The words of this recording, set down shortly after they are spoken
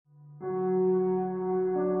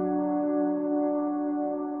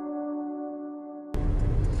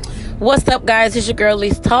What's up, guys? It's your girl,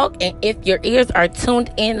 Let's Talk. And if your ears are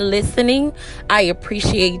tuned in listening, I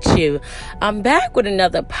appreciate you. I'm back with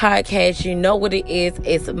another podcast. You know what it is.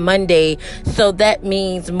 It's Monday. So that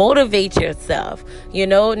means motivate yourself. You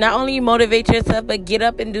know, not only motivate yourself, but get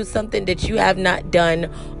up and do something that you have not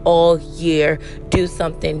done all year. Do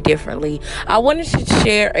something differently. I wanted to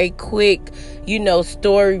share a quick,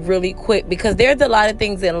 story really quick, because there's a lot of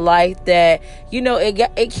things in life that,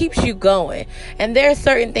 it keeps you going. And there are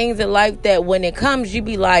certain things in life that when it comes, you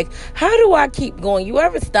be like, how do I keep going? You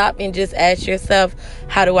ever stop and just ask yourself,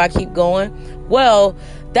 how do I keep going? Well,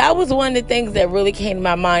 that was one of the things that really came to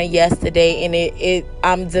my mind yesterday, and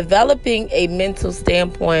I'm developing a mental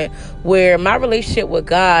standpoint where my relationship with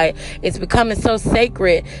God is becoming so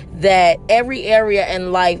sacred that every area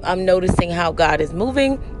in life I'm noticing how God is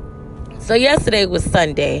moving. So yesterday was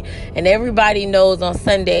Sunday, and everybody knows on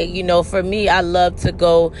Sunday, for me, I love to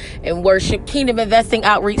go and worship. Kingdom Investing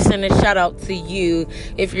Outreach Center, shout out to you.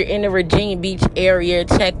 If you're in the Virginia Beach area,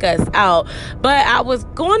 check us out. But I was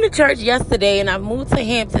going to church yesterday, and I moved to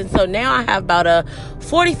Hampton, so now I have about a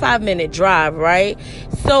 45-minute drive, right?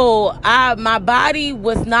 So my body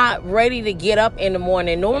was not ready to get up in the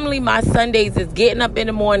morning. Normally, my Sundays is getting up in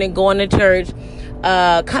the morning, going to church,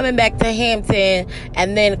 coming back to Hampton,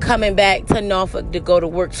 and then coming back to Norfolk to go to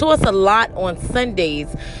work. So it's a lot on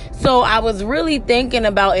Sundays. So I was really thinking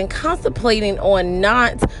about and contemplating on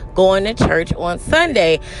not going to church on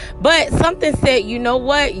Sunday. But something said, you know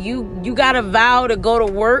what? You got to vow to go to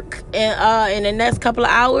work in the next couple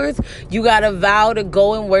of hours. You got to vow to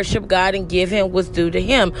go and worship God and give him what's due to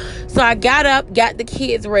him. So I got up, got the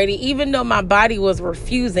kids ready. Even though my body was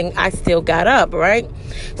refusing, I still got up, right?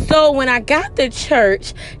 So when I got to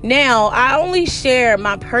church, now I only share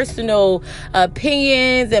my personal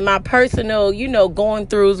opinions and my personal, going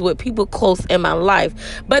throughs with people close in my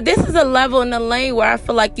life. But this is a level in the lane where I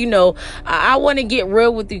feel like, I want to get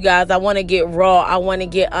real with you guys. I want to get raw. I want to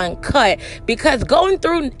get uncut, because going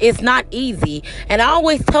through is not easy. And I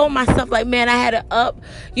always told myself, like, man, I had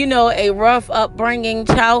a rough upbringing,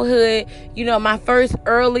 childhood. My first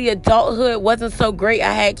early adulthood wasn't so great.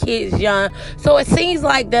 I had kids young. So it seems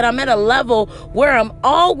like that I'm at a level where I'm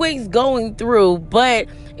always going through, but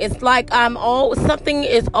it's like something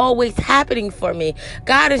is always happening for me.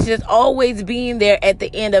 God is just always being there at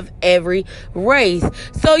the end of every race.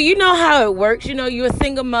 So you know how it works. You're a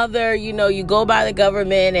single mother, you go by the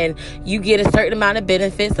government and you get a certain amount of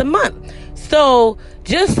benefits a month. So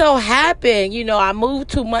just so happened, I moved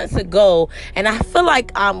 2 months ago, and I feel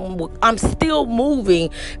like I'm still moving,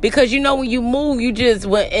 because when you move,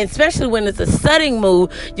 especially when it's a sudden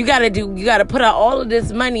move, you got to put out all of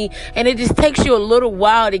this money, and it just takes you a little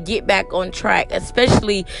while to get back on track,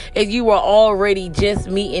 especially if you were already just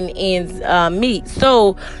meeting ends meet.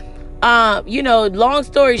 So long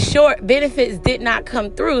story short, benefits did not come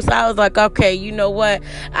through. So I was like, okay, you know what?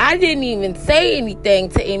 I didn't even say anything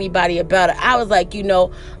to anybody about it. I was like, I'm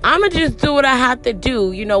going to just do what I have to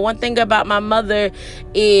do. One thing about my mother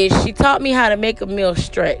is she taught me how to make a meal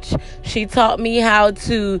stretch. She taught me how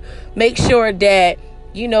to make sure that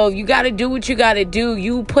you got to do what you got to do.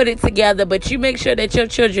 You put it together, but you make sure that your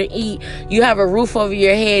children eat. You have a roof over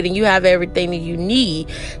your head, and you have everything that you need.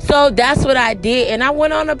 So that's what I did. And I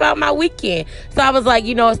went on about my weekend. So I was like,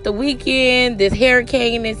 it's the weekend. This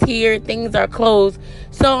hurricane is here. Things are closed.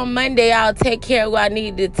 So on Monday, I'll take care of what I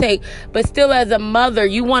need to take. But still, as a mother,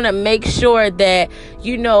 you want to make sure that,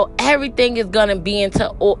 everything is going to be in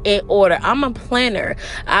order. I'm a planner.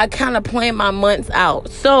 I kind of plan my months out.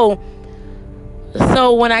 So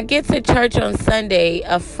when I get to church on Sunday,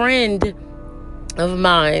 a friend of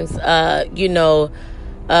mine's, a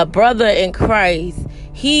brother in Christ,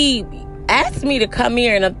 he asked me to come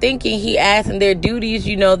here, and I'm thinking he asked in their duties,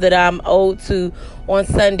 that I'm owed to on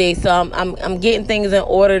Sunday. So I'm getting things in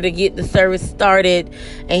order to get the service started,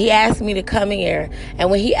 and he asked me to come here. And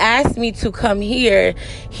when he asked me to come here,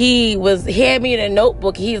 he had me in a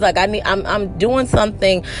notebook. He's like, I'm doing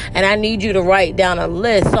something, and I need you to write down a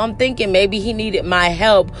list. So I'm thinking maybe he needed my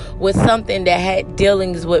help with something that had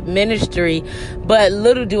dealings with ministry. But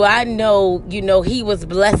little do I know, he was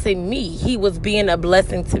blessing me. He was being a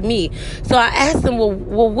blessing to me. So I asked him,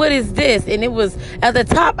 well, what is this? And it was at the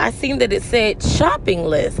top, I seen that it said shopping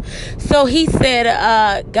list. So he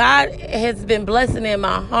said, God has been blessing in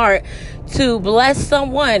my heart to bless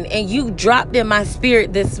someone, and you dropped in my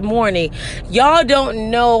spirit this morning. Y'all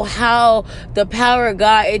don't know how the power of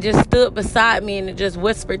God, it just stood beside me, and it just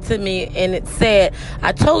whispered to me, and it said,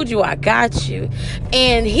 I told you I got you.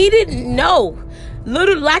 And he didn't know,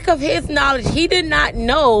 little lack of his knowledge, he did not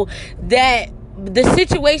know that the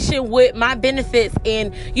situation with my benefits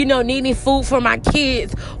and, needing food for my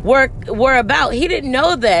kids were about. He didn't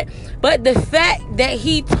know that. But the fact that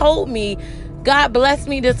he told me, God blessed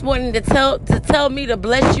me this morning to tell me to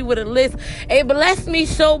bless you with a list. It blessed me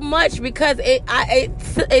so much because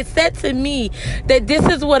it said to me that this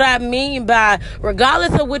is what I mean by,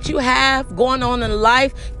 regardless of what you have going on in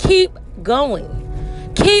life, keep going.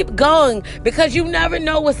 Keep going, because you never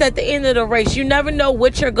know what's at the end of the race. You never know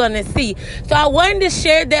what you're going to see. So I wanted to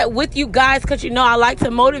share that with you guys, because I like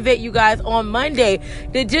to motivate you guys on Monday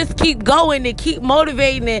to just keep going and keep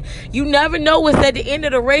motivating. And you never know what's at the end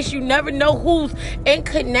of the race. You never know who's in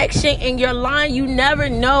connection in your line. You never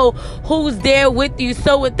know who's there with you.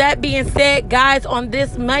 So with that being said, guys, on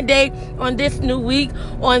this Monday, on this new week,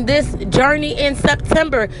 on this journey in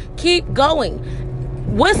September, keep going.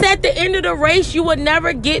 What's at the end of the race, you will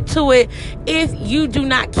never get to it if you do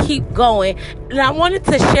not keep going. And I wanted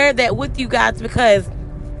to share that with you guys because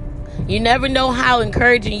you never know how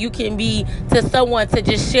encouraging you can be to someone to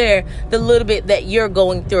just share the little bit that you're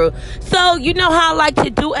going through. So you know how I like to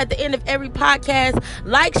do at the end of every podcast: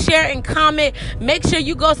 like, share, and comment. Make sure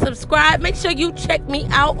you go subscribe. Make sure you check me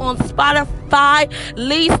out on Spotify.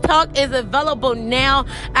 Lee's Talk is available now.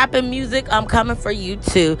 Apple Music, I'm coming for you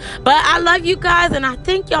too. But I love you guys, and I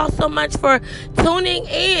thank y'all so much for tuning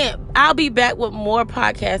in. I'll be back with more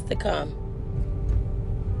podcasts to come.